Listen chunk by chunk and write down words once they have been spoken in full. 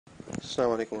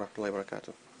Assalamu alaikum wa rahmatullahi wa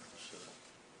barakatuh.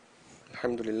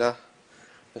 Alhamdulillah.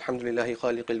 Alhamdulillahi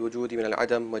khaliq al-wujudi min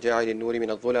al-adam wa ja'il al-nuri min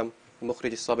al-dhulam wa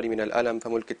mukhrij al-sabri min al-alam fa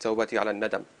mulk al-tawbati ala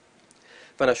al-nadam.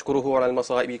 فنشكره على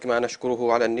المصائب كما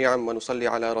نشكره على النعم ونصلي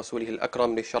على رسوله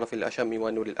الأكرم للشرف الأشم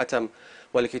والنور الأتم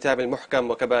والكتاب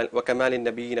المحكم وكمال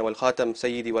النبيين والخاتم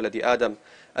سيد ولد آدم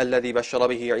الذي بشر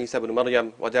به عيسى بن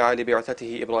مريم ودعا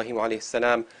لبعثته إبراهيم عليه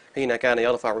السلام حين كان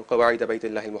يرفع قواعد بيت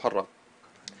الله المحرم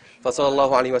فصلى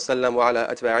الله عليه وسلم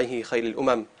وعلى أتباعه خير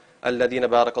الأمم الذين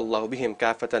بارك الله بهم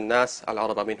كافة الناس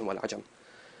العرب منهم والعجم.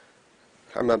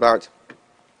 أما بعد.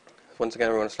 Once again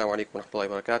everyone, Assalamu alaikum wa rahmatullahi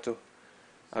wa barakatuh.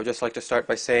 I would just like to start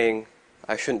by saying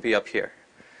I shouldn't be up here.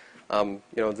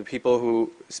 The people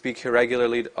who speak here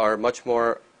regularly are much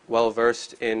more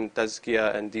well-versed in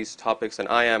Tazkiya and these topics than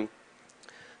I am.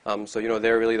 So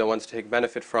they're really the ones to take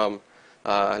benefit from.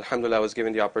 Alhamdulillah, I was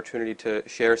given the opportunity to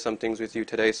share some things with you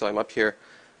today, so I'm up here.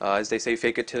 As they say,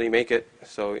 fake it till you make it.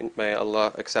 So may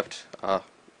Allah accept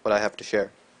what I have to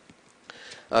share.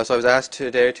 So I was asked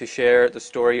today to share the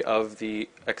story of the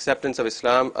acceptance of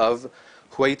Islam of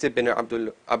Harith ibn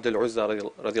Abdul Uzza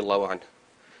radiallahu anh.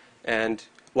 And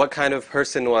what kind of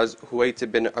person was Harith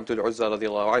ibn Abdul Uzza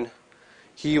radiallahu anh?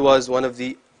 He was one of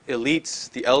the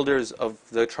elites, the elders of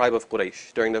the tribe of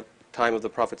Quraysh during the time of the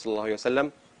Prophet sallallahu alaihi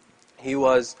wasallam. He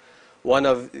was one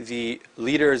of the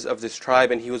leaders of this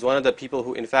tribe, and he was one of the people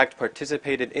who in fact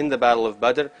participated in the battle of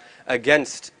Badr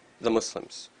against the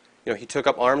Muslims. He took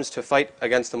up arms to fight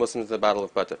against the Muslims in the battle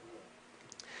of Badr.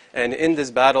 And in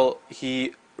this battle,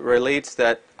 he relates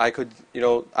that I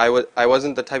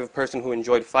wasn't the type of person who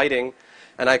enjoyed fighting,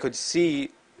 and I could see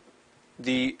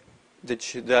the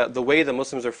way the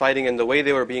Muslims were fighting and the way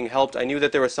they were being helped. I knew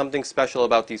that there was something special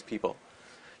about these people.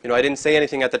 I didn't say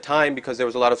anything at the time because there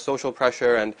was a lot of social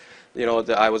pressure, and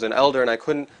I was an elder and I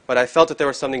couldn't, but I felt that there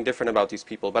was something different about these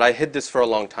people. But I hid this for a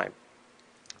long time.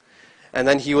 And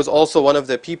then he was also one of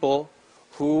the people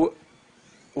who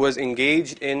was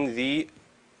engaged in the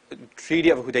Treaty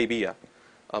of Hudaybiyah.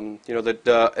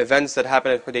 The events that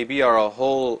happened at Hudaybiyah are a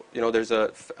whole, there's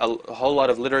a whole lot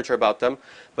of literature about them.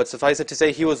 But suffice it to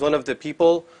say, he was one of the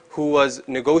people who was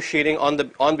negotiating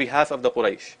on behalf of the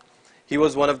Quraysh. He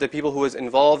was one of the people who was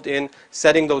involved in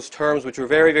setting those terms which were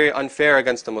very, very unfair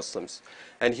against the Muslims.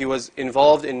 And he was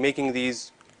involved in making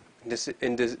these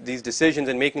decisions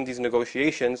and making these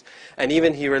negotiations. And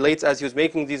even he relates, as he was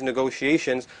making these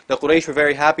negotiations, the Quraysh were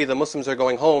very happy the Muslims are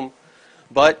going home.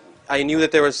 But I knew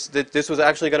that this was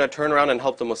actually going to turn around and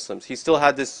help the Muslims. He still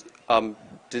had this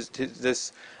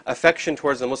affection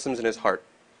towards the Muslims in his heart.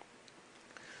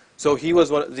 So he was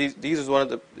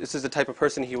this is the type of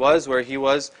person he was, where he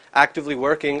was actively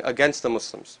working against the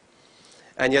Muslims.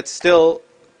 And yet still,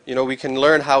 we can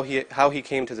learn how he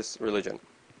came to this religion.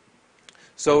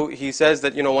 So he says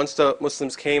that once the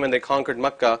Muslims came and they conquered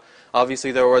Mecca,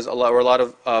 obviously there were a lot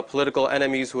of political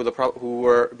enemies who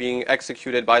were being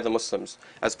executed by the Muslims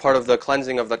as part of the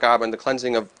cleansing of the Kaaba and the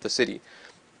cleansing of the city.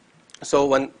 So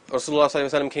when Rasulullah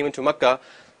ﷺ came into Mecca,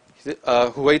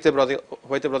 Harith ibn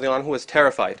Abdul was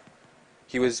terrified.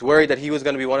 He was worried that he was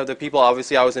going to be one of the people.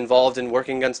 Obviously, I was involved in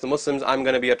working against the Muslims. I'm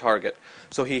going to be a target.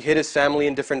 So he hid his family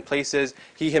in different places.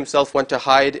 He himself went to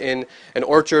hide in an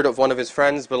orchard of one of his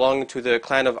friends belonging to the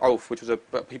clan of Auf, which was a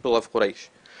people of Quraysh.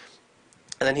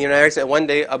 And then he narrates that one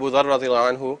day, Abu Dharr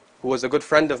radiallahu anhu, who was a good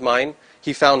friend of mine,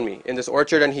 he found me in this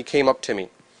orchard and he came up to me.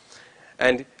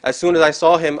 And as soon as I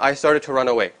saw him, I started to run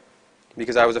away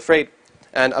because I was afraid.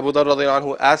 And Abu Dharr radiallahu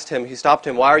anhu asked him, he stopped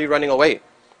him, "Why are you running away?"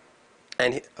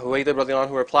 And Harith ibn Abdul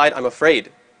replied, "I'm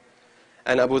afraid."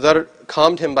 And Abu Dharr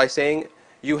calmed him by saying,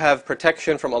 "You have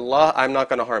protection from Allah, I'm not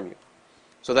going to harm you."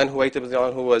 So then Harith ibn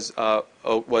Abdul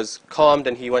was calmed,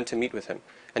 and he went to meet with him.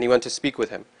 And he went to speak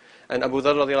with him. And Abu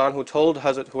Dharr told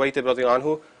Hazrat Harith ibn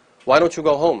Abdul, "Why don't you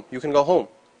go home? You can go home."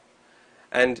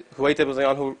 And Harith ibn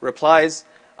Abdul replies,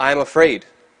 "I am afraid.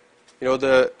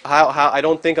 I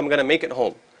don't think I'm going to make it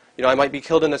home. I might be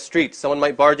killed in the street. Someone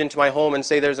might barge into my home and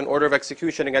say there's an order of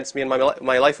execution against me and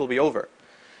my life will be over.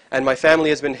 And my family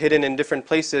has been hidden in different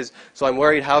places, so I'm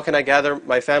worried, how can I gather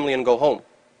my family and go home?"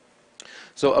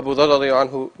 So Abu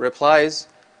Dharr replies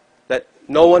that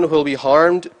no one will be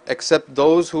harmed except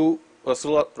those who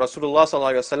Rasulullah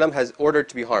ﷺ has ordered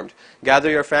to be harmed. Gather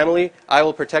your family, I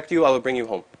will protect you, I will bring you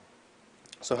home.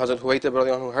 So Hazrat Harith ibn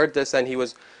Abdul heard this, and he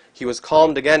was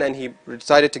calmed again, and he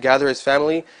decided to gather his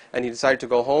family, and he decided to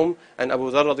go home. And Abu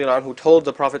Dharr told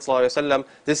the Prophet ﷺ,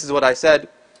 "This is what I said."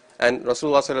 And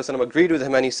Rasulullah ﷺ agreed with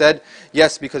him, and he said,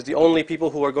 "Yes, because the only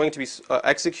people who are going to be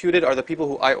executed are the people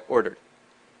who I ordered."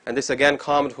 And this again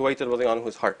calmed Harith ibn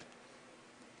Abdul's heart.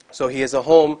 So he is at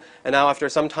home, and now after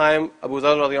some time, Abu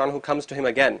Dharr comes to him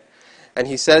again. And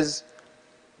he says,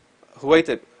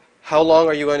 Huwaytib, how long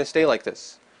are you going to stay like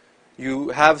this? You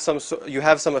have some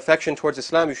affection towards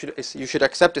Islam, you should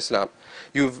accept Islam.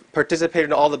 You've participated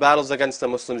in all the battles against the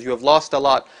Muslims, you have lost a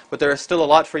lot, but there is still a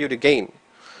lot for you to gain.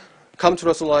 Come to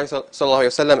Rasulullah sallallahu alaihi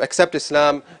wasallam, accept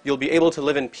Islam, you'll be able to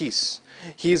live in peace.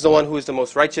 He's the one who is the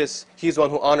most righteous, he's the one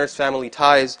who honors family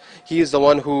ties, he is the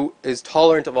one who is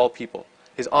tolerant of all people.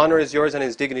 His honor is yours and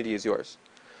his dignity is yours.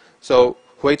 So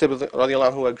Huwaytib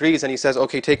radiallahu anhu agrees and he says,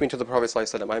 okay, take me to the Prophet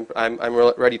sallallahu alaihi wasallam, I'm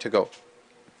ready to go.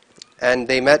 And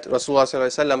they met Rasulullah sallallahu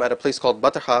alaihi wasallam at a place called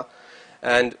Bataha,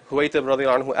 and Huwaytib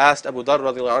radiallahu anhu asked Abu Dharr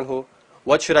radiallahu anhu,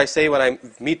 what should I say when I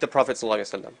meet the Prophet sallallahu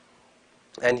alaihi wasallam?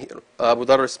 And Abu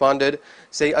Dharr responded,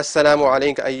 say, Assalamu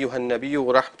alayka ayyuhan nabiyyu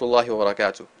wa rahmatullahi wa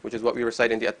barakatuh, which is what we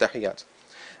recite in the At-Tahiyyat.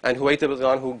 And Huwaytib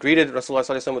radiallahu anhu greeted Rasulullah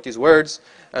sallallahu alaihi wasallam with these words,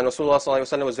 and Rasulullah sallallahu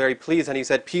alaihi wasallam was very pleased, and he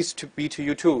said, peace be to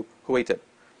you too, Huwaytib.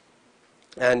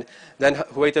 And then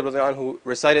Huwaytib radiallahu anhu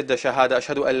recited the Shahada,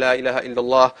 Ashhadu an la ilaha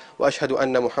illallah wa ashhadu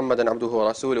anna Muhammadan abduhu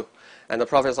wa rasuluh. And the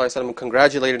Prophet ﷺ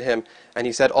congratulated him, and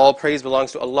he said, all praise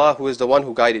belongs to Allah, who is the one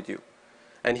who guided you.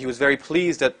 And he was very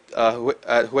pleased that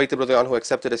Huwaytib radiallahu anhu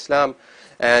accepted Islam,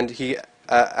 and he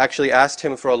actually asked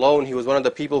him for a loan. He was one of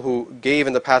the people who gave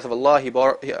in the path of Allah.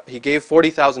 He gave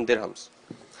 40,000 dirhams.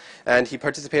 And he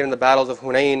participated in the battles of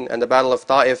Hunayn and the battle of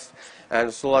Ta'if. And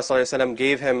Rasulullah ﷺ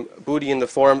gave him booty in the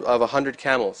form of 100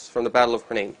 camels from the battle of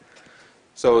Hunayn.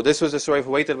 So this was the story of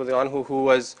Huwaytib radiallahu anhu, who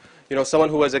was, someone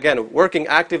who was, again, working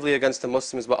actively against the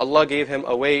Muslims, but Allah gave him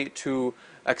a way to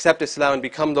accept Islam and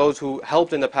become those who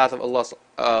helped in the path of Allah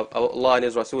and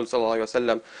His Rasul sallallahu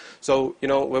alaihi wasallam. So,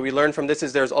 what we learn from this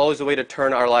is there's always a way to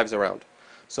turn our lives around.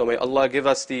 So may Allah give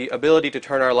us the ability to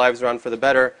turn our lives around for the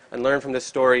better and learn from this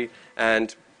story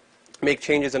and make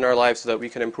changes in our lives so that we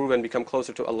can improve and become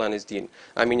closer to Allah and His deen.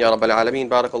 Ameen ya Rabbal Alameen.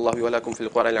 Barakallahu wa lakum fil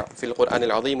Qur'an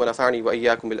al-Azim wa nafa'ani wa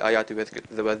iyyakum bil ayati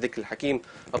wa dhikr al-hakim.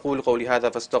 Aqulu qawli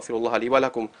hadha fastaghfirullaha li wa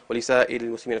lakum wa li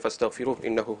sa'iril muslimin fastaghfiruhu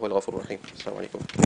innahu huwal ghafurur rahim. Assalamu alaikum.